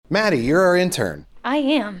Maddie, you're our intern, I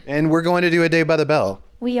am. and we're going to do a Day by the Bell.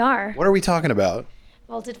 We are. What are we talking about?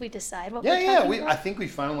 Well, did we decide what Yeah, we're yeah. talking about? I think we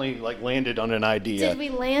finally landed on an idea. Did we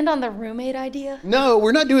land on the roommate idea? No,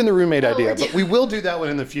 we're not doing the roommate idea, we're but we will do that one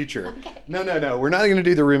in the future. Okay. No. We're not going to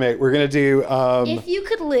do the roommate. We're going to do. If you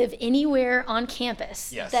could live anywhere on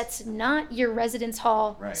campus Yes. that's not your residence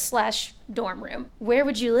hall Right. / dorm room, where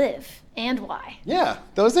would you live and why? Yeah,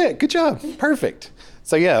 that was it. Good job. Perfect.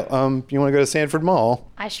 So yeah, you want to go to Sanford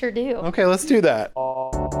Mall? I sure do. Okay, let's do that.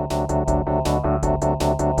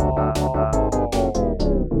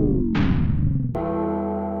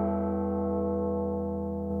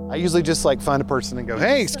 I usually just find a person and go,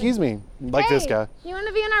 hey, excuse me, like this guy. You want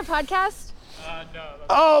to be on our podcast?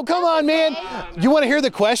 Oh, come on, man. You want to hear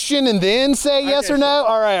the question and then say yes or no?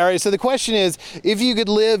 All right. So the question is, if you could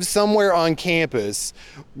live somewhere on campus,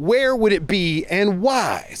 where would it be and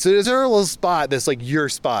why? So is there a little spot that's your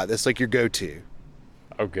spot, that's your go-to?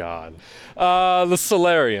 Oh, God. The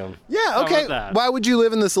solarium. Yeah, How okay. about that? Why would you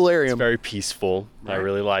live in the solarium? It's very peaceful. I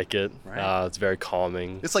really like it. Right. It's very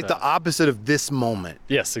calming. It's the opposite of this moment.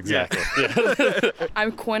 Yes, exactly. Yeah.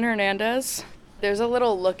 I'm Quinn Hernandez. There's a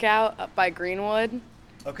little lookout up by Greenwood.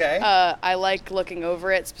 Okay. I like looking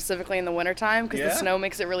over it specifically in the wintertime because the snow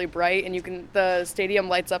makes it really bright and the stadium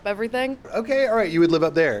lights up everything. Okay, all right. You would live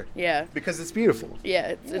up there. Yeah. Because it's beautiful.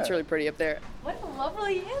 Yeah, it's really pretty up there. What a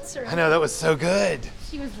lovely answer. I know, that was so good.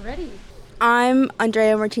 She was ready. I'm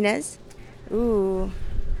Andrea Martinez. Ooh.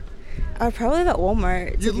 I'd probably live at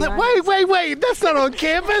Walmart. You wait. That's not on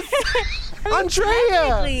campus.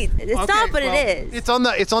 Andrea. It's not, but it is. It's on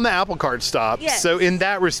the Apple Cart stop. Yes. So in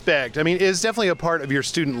that respect, I mean, it's definitely a part of your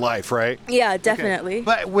student life, right? Yeah, definitely.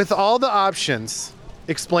 But with all the options,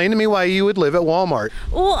 explain to me why you would live at Walmart.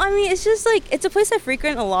 Well, I mean, it's just it's a place I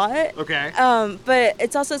frequent a lot. Okay. But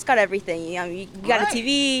it's got everything. You got a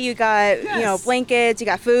TV, you got blankets, you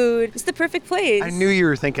got food. It's the perfect place. I knew you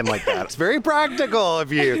were thinking like that. It's very practical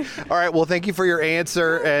of you. All right. Well, thank you for your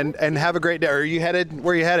answer and have a great day. Are you headed?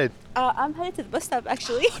 Where are you headed? I'm headed to the bus stop,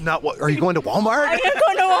 actually. Not what? Are you going to Walmart? I am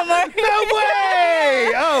going to Walmart. No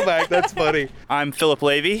way! Oh my, that's funny. I'm Philip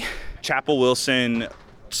Levy, Chapel Wilson,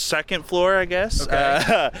 second floor, I guess.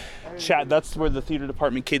 Okay. That's where the theater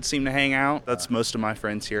department kids seem to hang out. That's most of my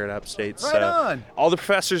friends here at Upstate. Right on. All the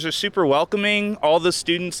professors are super welcoming. All the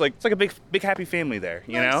students, it's like a big happy family there.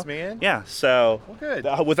 You Nice, know, man. Yeah. So good.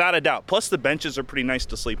 Without a doubt. Plus the benches are pretty nice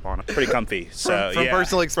to sleep on. Pretty comfy. So From yeah.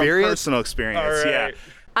 personal experience? From personal experience. All right. Yeah.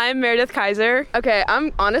 I'm Meredith Kaiser. Okay,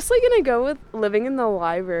 I'm honestly gonna go with living in the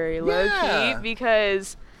library, low-key,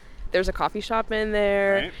 because there's a coffee shop in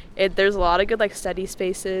there. Right. There's a lot of good study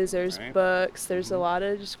spaces. There's Right. books. There's a lot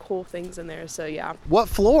of just cool things in there. So yeah, What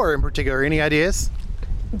floor in particular? Any ideas?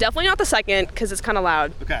 definitely not the second because it's kind of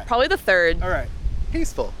loud. Okay. Probably the third. All right.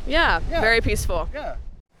 Peaceful. Yeah, very peaceful. Yeah.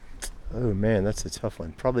 Oh man, that's a tough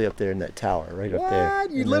one. Probably up there in that tower, right up there.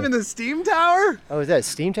 What? You live in the Steam Tower? Oh, is that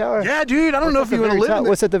Steam Tower? Yeah, dude. I don't know if you want to live in the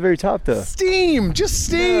What's at the very top, though? Steam. Just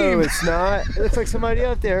Steam. No, it's not. It looks like somebody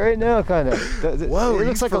out there right now, kind of. Whoa, it are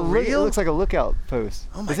looks you like for a real? It looks like a lookout post.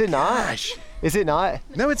 Oh my Is it gosh. not? Is it not?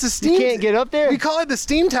 No, it's a Steam. You can't get up there. We call it the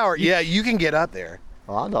Steam Tower. Yeah, you can get up there.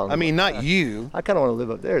 Oh, I don't. I mean, not you. I kind of want to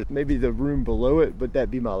live up there. Maybe the room below it, but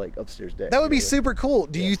that'd be my upstairs deck. That would be area. super cool.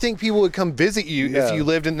 Do you think people would come visit you if No. you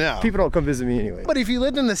lived in now? People don't come visit me anyway. But if you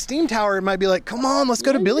lived in the Steam Tower, it might be like, come on, let's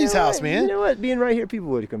go to Billy's house, man. You know what? Being right here, people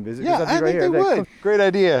would come visit. 'cause Yeah, I'd be I right think here. they I'd be like, would. Great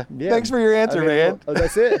idea. Yeah. Thanks for your answer, Okay, man. well, oh,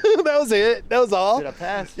 that's it? That was it. That was all. Did I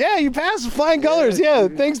pass? Yeah, you passed with flying colors. Yeah,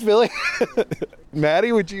 thanks, Billy.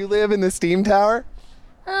 Maddie, would you live in the Steam Tower?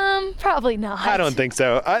 Probably not. I don't think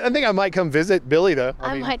so. I think I might come visit Billy, though.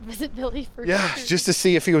 I might visit Billy for Yeah, sure. just to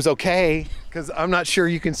see if he was okay, because I'm not sure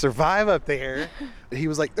you can survive up there. He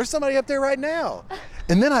was like, there's somebody up there right now.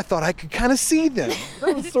 And then I thought I could kind of see them.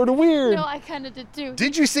 That was sort of weird. No, I kind of did too.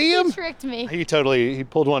 Did you see He him? tricked me. He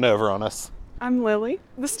pulled one over on us. I'm Lily.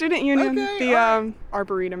 The student union, Okay,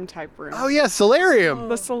 arboretum type room. Oh, yeah, solarium.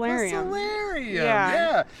 The solarium. Solarium. Yeah.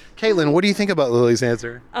 Yeah. Caitlin, what do you think about Lily's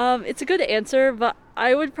answer? It's a good answer, but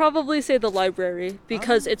I would probably say the library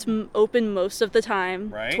because it's open most of the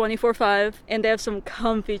time, Right. 24/5, and they have some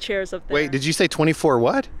comfy chairs up there. Wait, did you say 24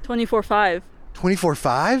 what? 24/5.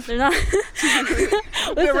 24/5? They're not.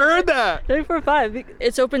 Never heard that. 24/5.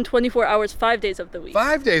 It's open 24 hours, 5 days of the week.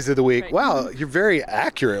 5 days of the week. Right. Wow, you're very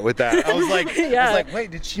accurate with that. I was like, Yeah. wait,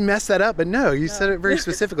 did she mess that up? But no, you said it very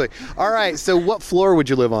specifically. All right, so what floor would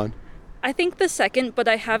you live on? I think the second, but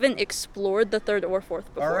I haven't explored the third or fourth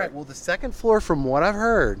before. All right, well, the second floor, from what I've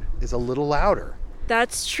heard, is a little louder.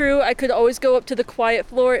 That's true. I could always go up to the quiet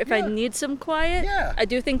floor if I need some quiet. Yeah. I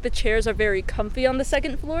do think the chairs are very comfy on the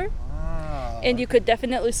second floor. And you could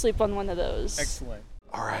definitely sleep on one of those. Excellent.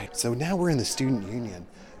 All right, so now we're in the student union.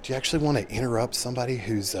 Do you actually want to interrupt somebody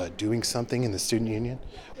who's doing something in the student union?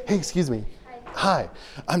 Hey, excuse me. Hi,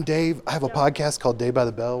 I'm Dave. I have a podcast called Day by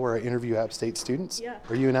the Bell where I interview App State students. Yeah.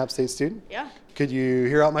 Are you an App State student? Yeah. Could you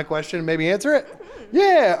hear out my question and maybe answer it?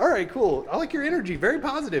 Yeah, all right, cool. I like your energy, very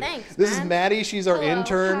positive. Thanks, This is man. Maddie, she's our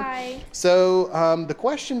intern. Hi. So the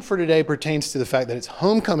question for today pertains to the fact that it's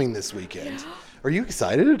homecoming this weekend. Are you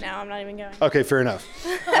excited? No, I'm not even going. Okay, fair enough.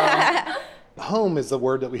 Home is the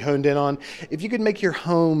word that we honed in on. If you could make your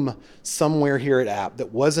home somewhere here at App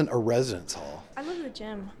that wasn't a residence hall, I live at the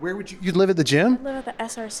gym. where would you'd live at the gym? I live at the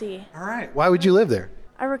SRC. All right. Why would you live there?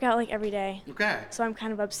 I work out like every day. Okay. So I'm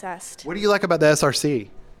kind of obsessed. What do you like about the SRC?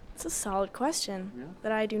 It's a solid question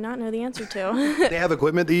that I do not know the answer to. They have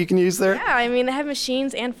equipment that you can use there? Yeah, I mean, they have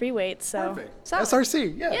machines and free weights, so. Solid.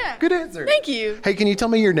 SRC, yeah. Good answer. Thank you. Hey, can you tell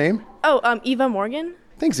me your name? Oh, Eva Morgan?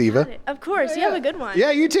 Thanks, Eva. Of course, you have a good one.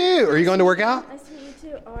 Yeah, you too. Are you going to work out? Nice to meet you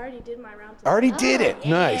too. Oh, I already did my round. Already did it.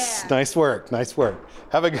 Nice. Nice work. Nice work.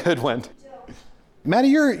 Have a good one. Maddie,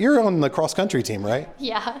 you're on the cross country team, right?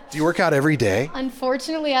 Yeah. Do you work out every day?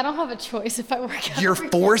 Unfortunately, I don't have a choice if I work out. You're every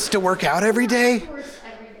day. forced to work out every day? Forced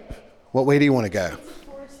every day. What way do you want to go? It's a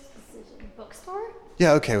forced decision. Bookstore?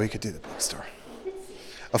 Yeah, okay, we could do the bookstore.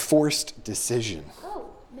 A forced decision.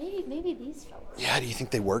 Oh, maybe these fellas. Yeah, do you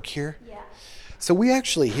think they work here? Yeah. So we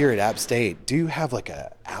actually here at App State do have like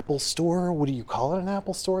a Apple store. What do you call it, an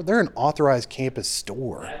Apple store? They're an authorized campus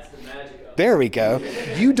store. That's the magic of it. There we go.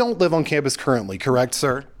 You don't live on campus currently, correct,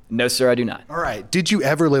 sir? No, sir, I do not. All right. Did you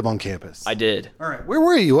ever live on campus? I did. All right. Where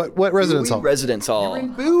were you? What residence hall? Residence hall. You're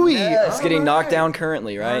in Bowie. Yeah, it's getting All knocked right. down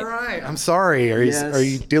currently, right? All right. I'm sorry. Are Yes.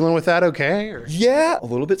 you dealing with that okay? Or? Yeah, a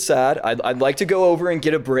little bit sad. I'd like to go over and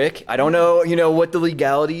get a brick. I don't know, what the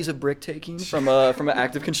legalities of brick taking from an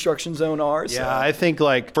active construction zone are. So. Yeah, I think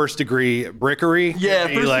like first degree brickery. Yeah, could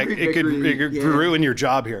be, first degree it could brickery, yeah. ruin your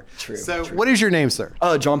job here. True. So what is your name, sir?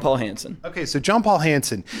 John Paul Hansen. Okay, so John Paul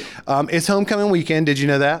Hansen. It's homecoming weekend. Did you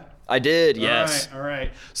know that? I did, yes. All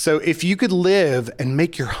right. So if you could live and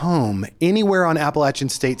make your home anywhere on Appalachian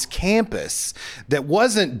State's campus that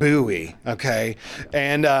wasn't Bowie, okay,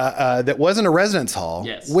 and that wasn't a residence hall,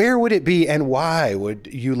 Yes. where would it be and why would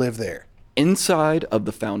you live there? Inside of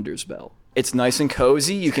the Founder's Bell. It's nice and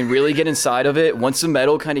cozy. You can really get inside of it. Once the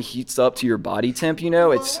metal kind of heats up to your body temp,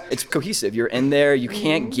 it's cohesive. You're in there. You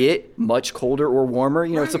can't get much colder or warmer.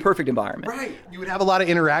 It's a perfect environment. Right. You would have a lot of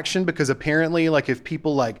interaction because apparently, like, if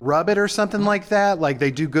people like rub it or something like that, like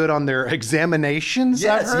they do good on their examinations.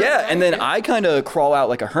 I've Yes, heard. yeah. And then I kind of crawl out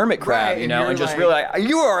like a hermit crab, Right, and and you're just like- really like,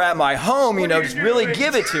 you are at my home, just really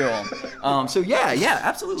give it to them. So yeah,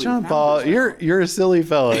 absolutely. John Paul, you're a silly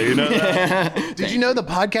fellow. You know that? Did you know the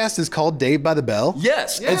podcast is called Dave by the Bell?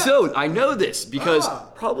 Yes, and so I know this because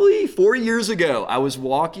probably 4 years ago, I was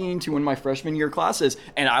walking to one of my freshman year classes,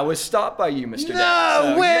 and I was stopped by you, Mr.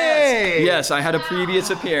 No way! Yes, I had a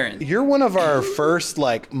previous appearance. You're one of our first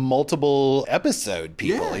like multiple episode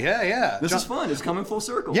people. Yeah. This is fun. It's coming full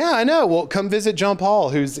circle. Yeah, I know. Well, come visit John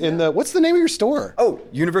Paul, who's in what's the name of your store? Oh,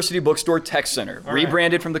 University Bookstore Tech Center,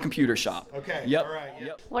 rebranded from the computer shop. Okay. Yep. All right.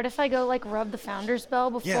 Yep. What if I go like rub the founder's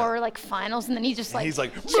bell before like finals and then he just like he's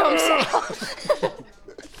like, jumps out?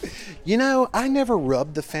 I never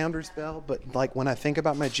rubbed the Founder's Bell, but like when I think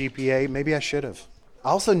about my GPA, maybe I should have. I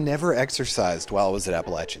also never exercised while I was at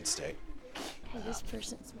Appalachian State. Hey, this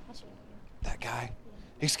person's watching. That guy.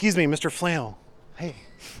 Excuse me, Mr. Flannel. Hey.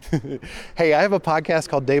 Hey, I have a podcast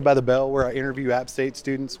called Day by the Bell where I interview App State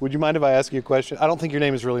students. Would you mind if I ask you a question? I don't think your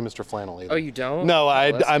name is really Mr. Flannel either. Oh, you don't? No,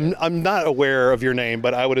 that's I'm not aware of your name,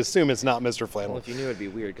 but I would assume it's not Mr. Flannel. Well, if you knew, it'd be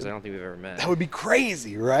weird because I don't think we've ever met. That would be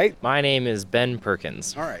crazy, right? My name is Ben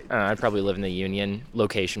Perkins. All right. I'd probably live in the Union.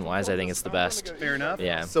 Location-wise, I think it's the best. Fair enough.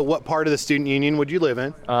 Yeah. So what part of the student union would you live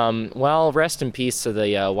in? Well, rest in peace to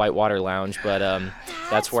the Whitewater Lounge, but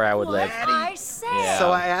that's where I would live. I said. Yeah.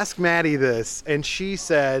 So I asked Maddie this, and she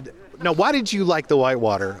said, no, why did you like the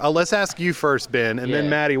Whitewater? Let's ask you first, Ben, and then Yeah.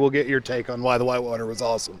 Maddie, we'll get your take on why the Whitewater was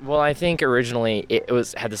awesome. Well, I think originally it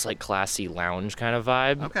had this like classy lounge kind of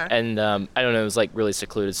vibe. Okay. And I don't know, it was like really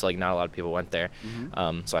secluded, so like not a lot of people went there.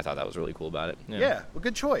 So I thought that was really cool about it. Yeah, well,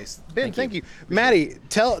 good choice. Ben, thank you. Maddie,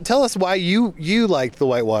 tell us why you liked the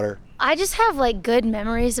Whitewater. I just have like good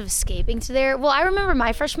memories of escaping to there. Well, I remember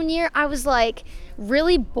my freshman year, I was like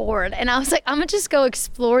really bored and I was like, I'm gonna just go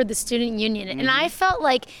explore the student union. And I felt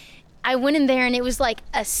like I went in there and it was like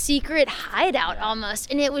a secret hideout almost.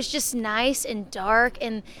 And it was just nice and dark.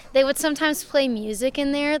 And they would sometimes play music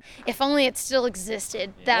in there. If only it still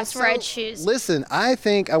existed, that's where I'd choose. Listen, I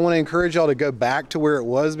think I want to encourage y'all to go back to where it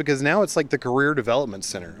was because now it's like the Career Development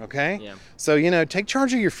Center, okay? Yeah. So, take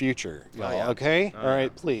charge of your future, y'all, okay? All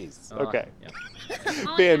right, please. Okay. Yeah.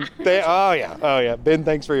 Ben, oh yeah. Ben,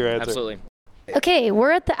 thanks for your answer. Absolutely. Okay,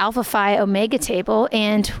 we're at the Alpha Phi Omega table,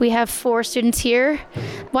 and we have 4 students here.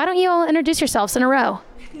 Why don't you all introduce yourselves in a row?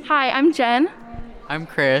 Hi, I'm Jen. I'm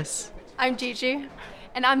Chris. I'm Gigi.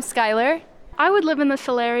 And I'm Skylar. I would live in the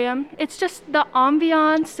solarium. It's just the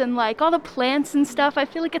ambiance and like all the plants and stuff. I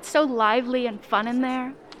feel like it's so lively and fun in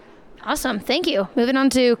there. Awesome, thank you. Moving on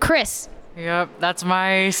to Chris. Yep, that's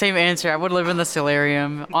my same answer. I would live in the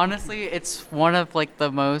solarium. Honestly, it's one of like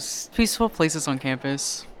the most peaceful places on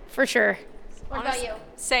campus. For sure. What about you?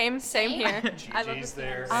 Same here. I love this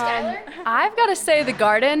there. I've got to say the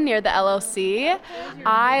garden near the LLC.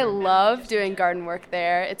 I love doing garden work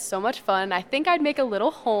there. It's so much fun. I think I'd make a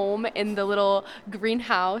little home in the little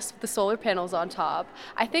greenhouse with the solar panels on top.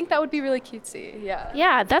 I think that would be really cutesy. Yeah.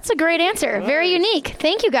 Yeah, that's a great answer. Very unique.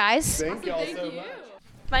 Thank you, guys. Thank you all so much.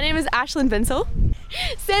 My name is Ashlyn Bensel.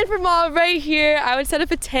 Sanford Mall right here. I would set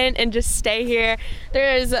up a tent and just stay here.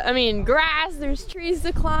 There's, grass, there's trees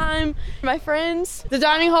to climb. My friends, the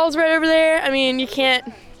dining hall's right over there. You can't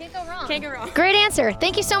go wrong. Can't go wrong. Great answer.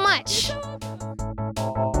 Thank you so much.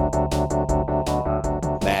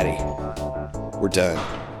 Maddie, we're done.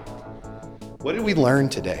 What did we learn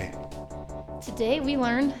today? Today we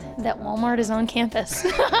learned that Walmart is on campus.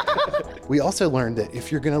 We also learned that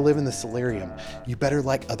if you're going to live in the solarium, you better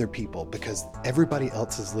like other people because everybody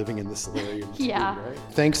else is living in the solarium too, Yeah. right?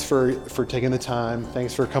 Thanks for taking the time.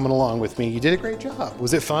 Thanks for coming along with me. You did a great job.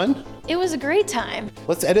 Was it fun? It was a great time.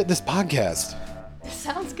 Let's edit this podcast.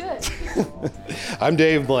 Sounds good. I'm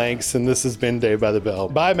Dave Blanks, and this has been Dave by the Bell.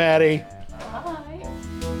 Bye, Maddie.